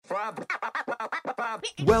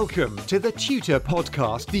Welcome to the Tutor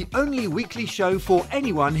Podcast, the only weekly show for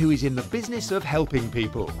anyone who is in the business of helping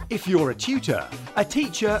people. If you're a tutor, a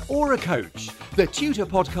teacher, or a coach, the Tutor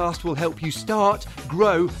Podcast will help you start,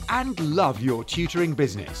 grow, and love your tutoring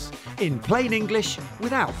business. In plain English,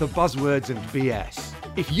 without the buzzwords and BS.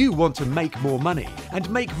 If you want to make more money and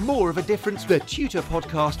make more of a difference, the Tutor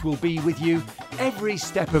Podcast will be with you every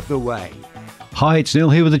step of the way. Hi, it's Neil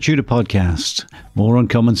here with the Tutor Podcast. More on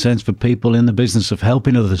common sense for people in the business of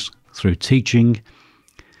helping others through teaching,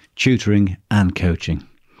 tutoring and coaching.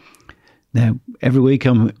 Now, every week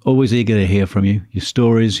I'm always eager to hear from you, your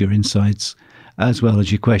stories, your insights, as well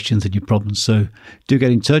as your questions and your problems. So do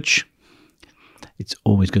get in touch. It's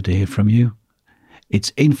always good to hear from you.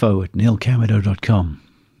 It's info@neilcamido.com.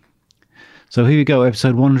 So here we go,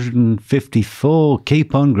 episode 154,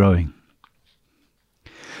 Keep on Growing.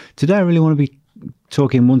 Today I really want to be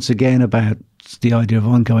talking once again about the idea of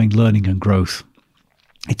ongoing learning and growth.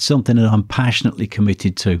 It's something that I'm passionately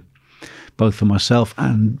committed to, both for myself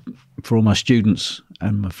and for all my students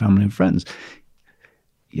and my family and friends.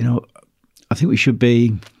 You know, I think we should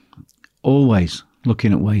be always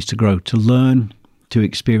looking at ways to grow, to learn, to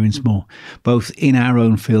experience more, both in our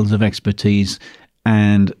own fields of expertise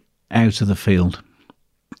and out of the field.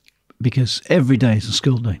 Because every day is a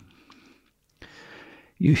school day.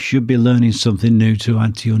 You should be learning something new to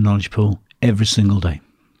add to your knowledge pool every single day.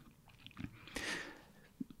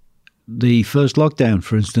 The first lockdown,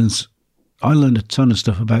 for instance, I learned a ton of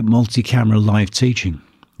stuff about multi-camera live teaching.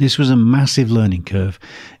 This was a massive learning curve,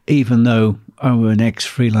 even though I'm an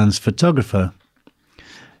ex-freelance photographer.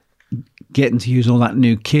 Getting to use all that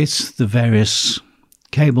new kit, the various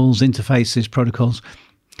cables, interfaces, protocols,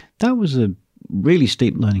 that was a really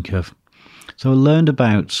steep learning curve. So I learned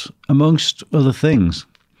about, amongst other things,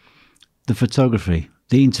 the photography,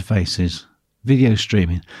 the interfaces, video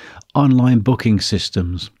streaming, online booking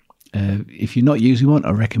systems. If you're not using one,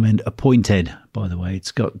 I recommend Appointed, by the way.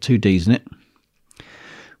 It's got 2 Ds in it,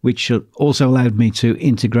 which also allowed me to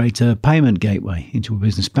integrate a payment gateway into a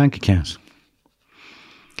business bank account.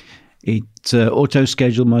 It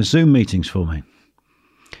auto-scheduled my Zoom meetings for me.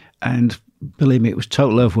 And believe me, it was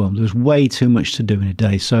total overwhelm. There was way too much to do in a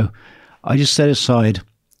day. So I just set aside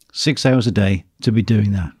 6 hours a day to be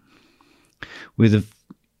doing that, with a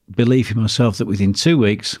belief in myself that within 2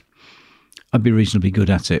 weeks, I'd be reasonably good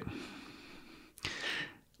at it.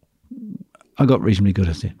 I got reasonably good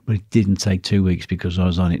at it, but it didn't take 2 weeks because I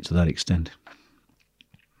was on it to that extent.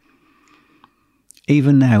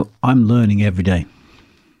 Even now, I'm learning every day.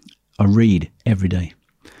 I read every day.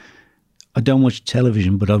 I don't watch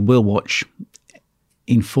television, but I will watch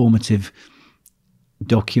informative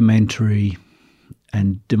documentary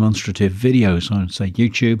and demonstrative videos on, say,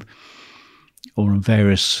 YouTube or on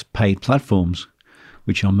various paid platforms,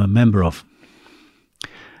 which I'm a member of.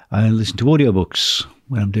 I listen to audiobooks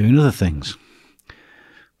when I'm doing other things.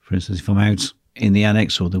 For instance, if I'm out in the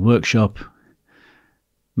annex or the workshop,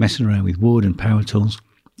 messing around with wood and power tools,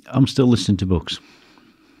 I'm still listening to books.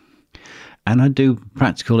 And I do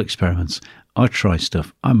practical experiments. I try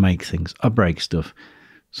stuff. I make things. I break stuff.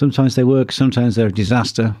 Sometimes they work. Sometimes they're a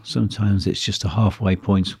disaster. Sometimes it's just a halfway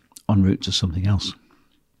point en route to something else.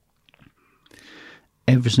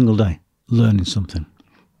 Every single day, learning something.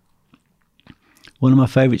 One of my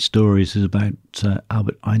favourite stories is about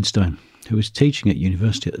Albert Einstein, who was teaching at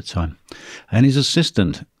university at the time. And his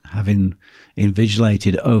assistant, having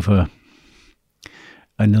invigilated over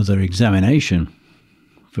another examination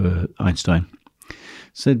for Einstein,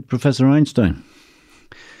 said, "Professor Einstein,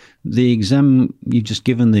 the exam you've just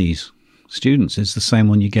given these students is the same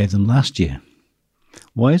one you gave them last year.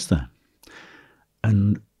 Why is that?"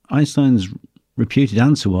 And Einstein's reputed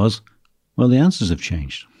answer was, "Well, the answers have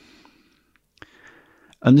changed."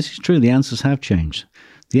 And this is true, the answers have changed.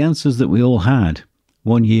 The answers that we all had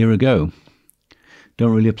 1 year ago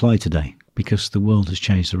don't really apply today because the world has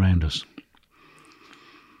changed around us.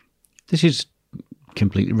 This is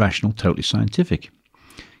completely rational, totally scientific.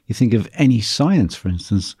 You think of any science, for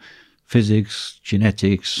instance, physics,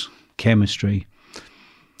 genetics, chemistry,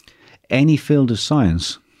 any field of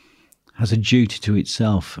science has a duty to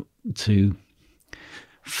itself to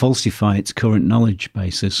falsify its current knowledge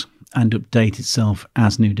basis and update itself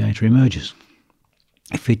as new data emerges.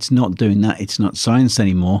 If it's not doing that, it's not science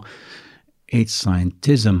anymore, it's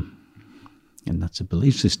scientism. And that's a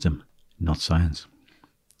belief system, not science.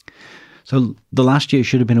 So the last year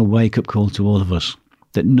should have been a wake-up call to all of us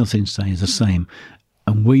that nothing stays the same.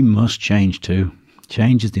 And we must change too.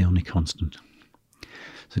 Change is the only constant.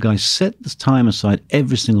 So guys, set this time aside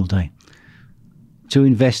every single day to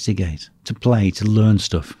investigate, to play, to learn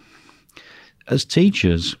stuff. As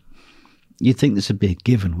teachers, You'd think this would be a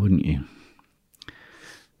given, wouldn't you?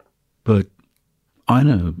 But I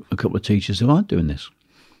know a couple of teachers who aren't doing this.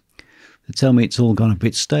 They tell me it's all gone a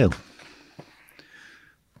bit stale.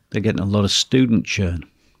 They're getting a lot of student churn.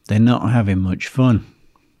 They're not having much fun.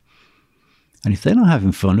 And if they're not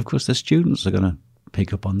having fun, of course, their students are going to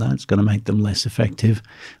pick up on that. It's going to make them less effective,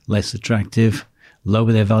 less attractive,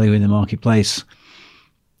 lower their value in the marketplace.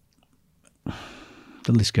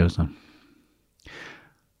 The list goes on.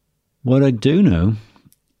 What I do know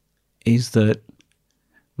is that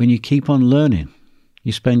when you keep on learning,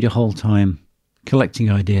 you spend your whole time collecting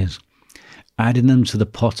ideas, adding them to the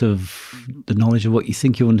pot of the knowledge of what you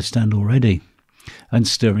think you understand already, and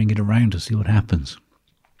stirring it around to see what happens.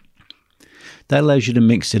 That allows you to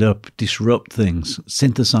mix it up, disrupt things,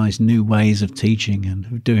 synthesize new ways of teaching and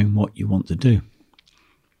of doing what you want to do.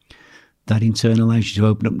 That in turn allows you to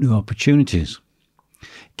open up new opportunities,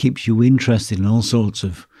 keeps you interested in all sorts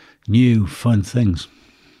of new, fun things.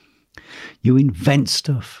 You invent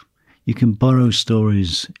stuff. You can borrow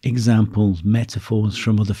stories, examples, metaphors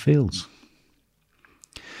from other fields.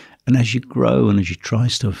 And as you grow and as you try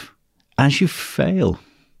stuff, as you fail,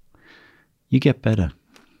 you get better.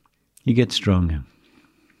 You get stronger.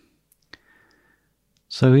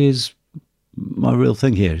 So here's my real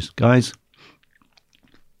thing here is, guys,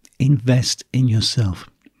 invest in yourself.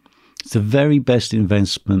 It's the very best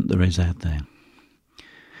investment there is out there.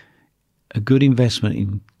 A good investment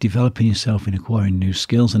in developing yourself, in acquiring new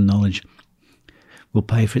skills and knowledge, will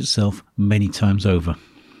pay for itself many times over.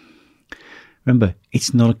 Remember,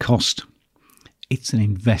 it's not a cost. It's an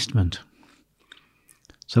investment.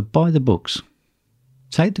 So buy the books,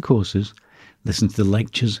 take the courses, listen to the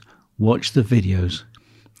lectures, watch the videos,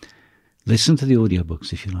 listen to the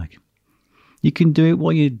audiobooks if you like. You can do it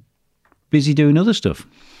while you're busy doing other stuff.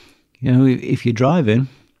 You know, if you're driving,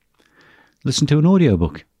 listen to an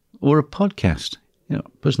audiobook or a podcast. You know,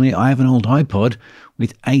 personally, I have an old iPod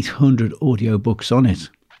with 800 audiobooks on it.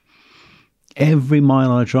 Every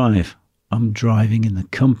mile I drive, I'm driving in the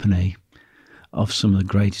company of some of the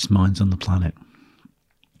greatest minds on the planet.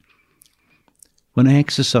 When I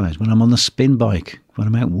exercise, when I'm on the spin bike, when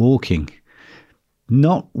I'm out walking,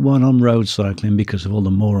 not when I'm road cycling because of all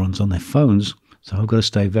the morons on their phones, so I've got to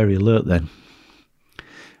stay very alert then.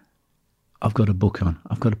 I've got a book on,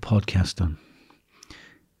 I've got a podcast on.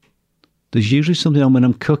 There's usually something on when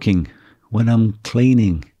I'm cooking, when I'm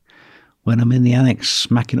cleaning, when I'm in the annex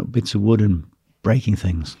smacking up bits of wood and breaking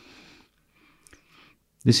things.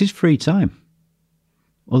 This is free time.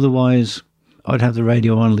 Otherwise, I'd have the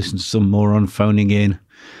radio on, listen to some moron phoning in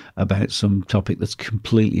about some topic that's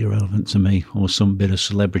completely irrelevant to me, or some bit of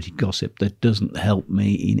celebrity gossip that doesn't help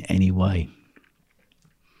me in any way.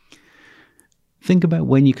 Think about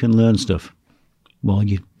when you can learn stuff while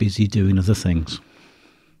you're busy doing other things.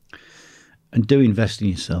 And do invest in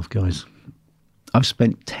yourself, guys. I've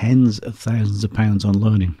spent tens of thousands of pounds on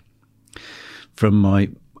learning. From my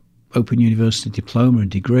Open University diploma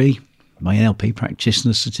and degree, my NLP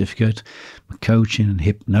practitioner certificate, my coaching and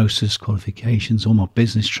hypnosis qualifications, all my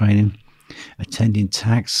business training, attending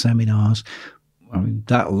tax seminars. I mean,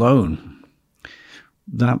 that alone,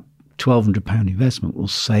 that £1,200 investment will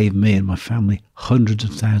save me and my family hundreds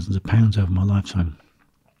of thousands of pounds over my lifetime.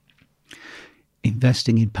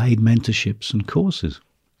 Investing in paid mentorships and courses.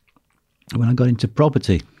 When I got into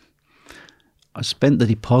property, I spent the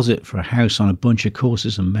deposit for a house on a bunch of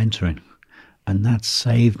courses and mentoring, and that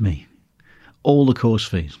saved me all the course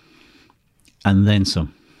fees and then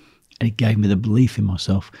some. And it gave me the belief in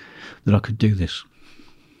myself that I could do this.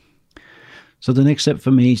 So the next step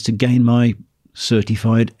for me is to gain my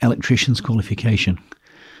certified electrician's qualification,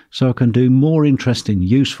 so I can do more interesting,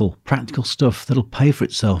 useful, practical stuff that'll pay for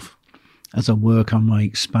itself as I work on my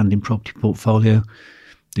expanding property portfolio,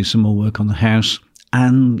 do some more work on the house.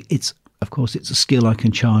 And it's a skill I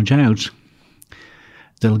can charge out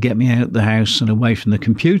that'll get me out of the house and away from the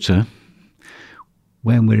computer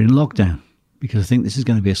when we're in lockdown. Because I think this is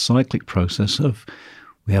going to be a cyclic process of,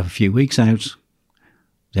 we have a few weeks out,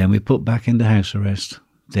 then we put back into house arrest,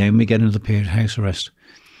 then we get another period of house arrest,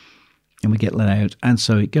 and we get let out, and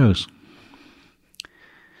so it goes.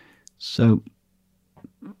 So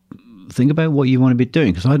think about what you want to be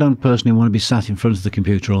doing, because I don't personally want to be sat in front of the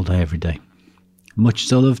computer all day, every day. Much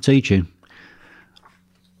as I love teaching,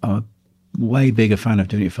 I'm a way bigger fan of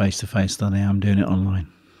doing it face-to-face than I am doing it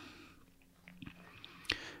online.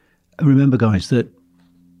 And remember, guys, that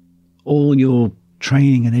all your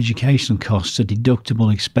training and education costs are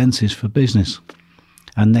deductible expenses for business,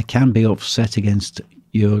 and they can be offset against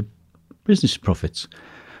your business profits,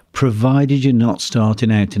 provided you're not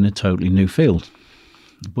starting out in a totally new field.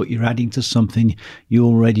 but you're adding to something you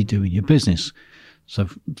already do in your business. So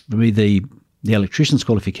for me, the electrician's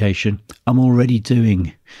qualification, I'm already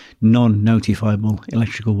doing non-notifiable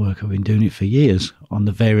electrical work. I've been doing it for years on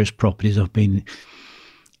the various properties I've been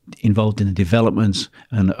involved in the development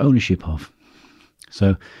and ownership of.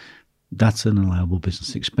 So that's an allowable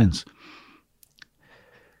business expense.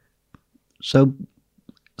 So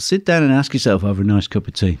sit down and ask yourself over a nice cup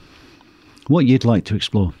of tea what you'd like to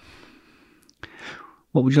explore.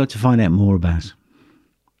 What would you like to find out more about?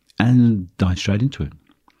 And dive straight into it.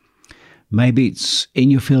 Maybe it's in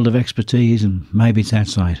your field of expertise and maybe it's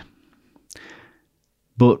outside.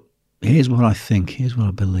 But here's what I think, here's what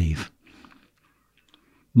I believe.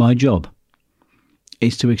 My job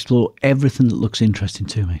is to explore everything that looks interesting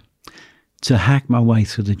to me, to hack my way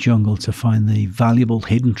through the jungle to find the valuable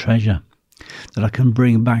hidden treasure that I can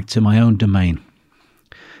bring back to my own domain.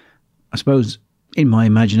 I suppose in my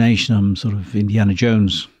imagination I'm sort of Indiana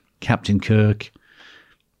Jones, Captain Kirk,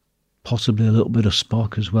 possibly a little bit of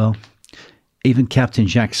Spock as well. Even Captain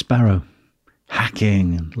Jack Sparrow,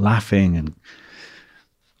 hacking and laughing and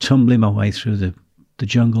tumbling my way through the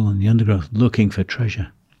jungle and the undergrowth, looking for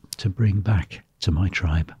treasure to bring back to my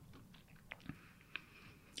tribe.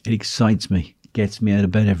 It excites me, gets me out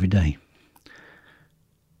of bed every day.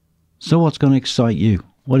 So what's going to excite you?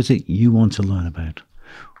 What is it you want to learn about?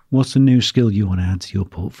 What's the new skill you want to add to your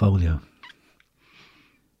portfolio?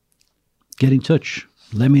 Get in touch.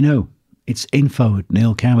 Let me know. It's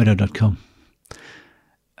info@neilcowido.com.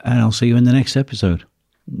 And I'll see you in the next episode,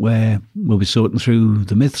 where we'll be sorting through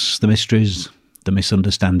the myths, the mysteries, the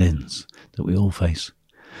misunderstandings that we all face,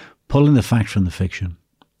 pulling the fact from the fiction,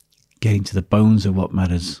 getting to the bones of what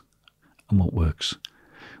matters and what works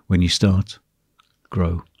when you start,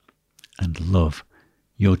 grow, and love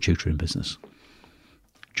your tutoring business.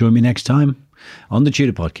 Join me next time on the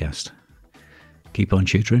Tutor Podcast. Keep on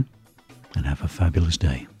tutoring and have a fabulous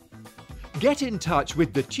day. Get in touch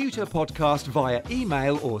with the Tutor Podcast via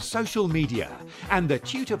email or social media, and the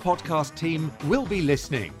Tutor Podcast team will be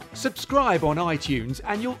listening. Subscribe on iTunes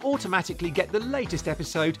and you'll automatically get the latest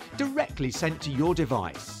episode directly sent to your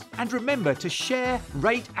device. And remember to share,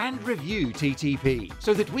 rate and review TTP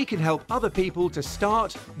so that we can help other people to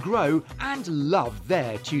start, grow and love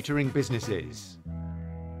their tutoring businesses.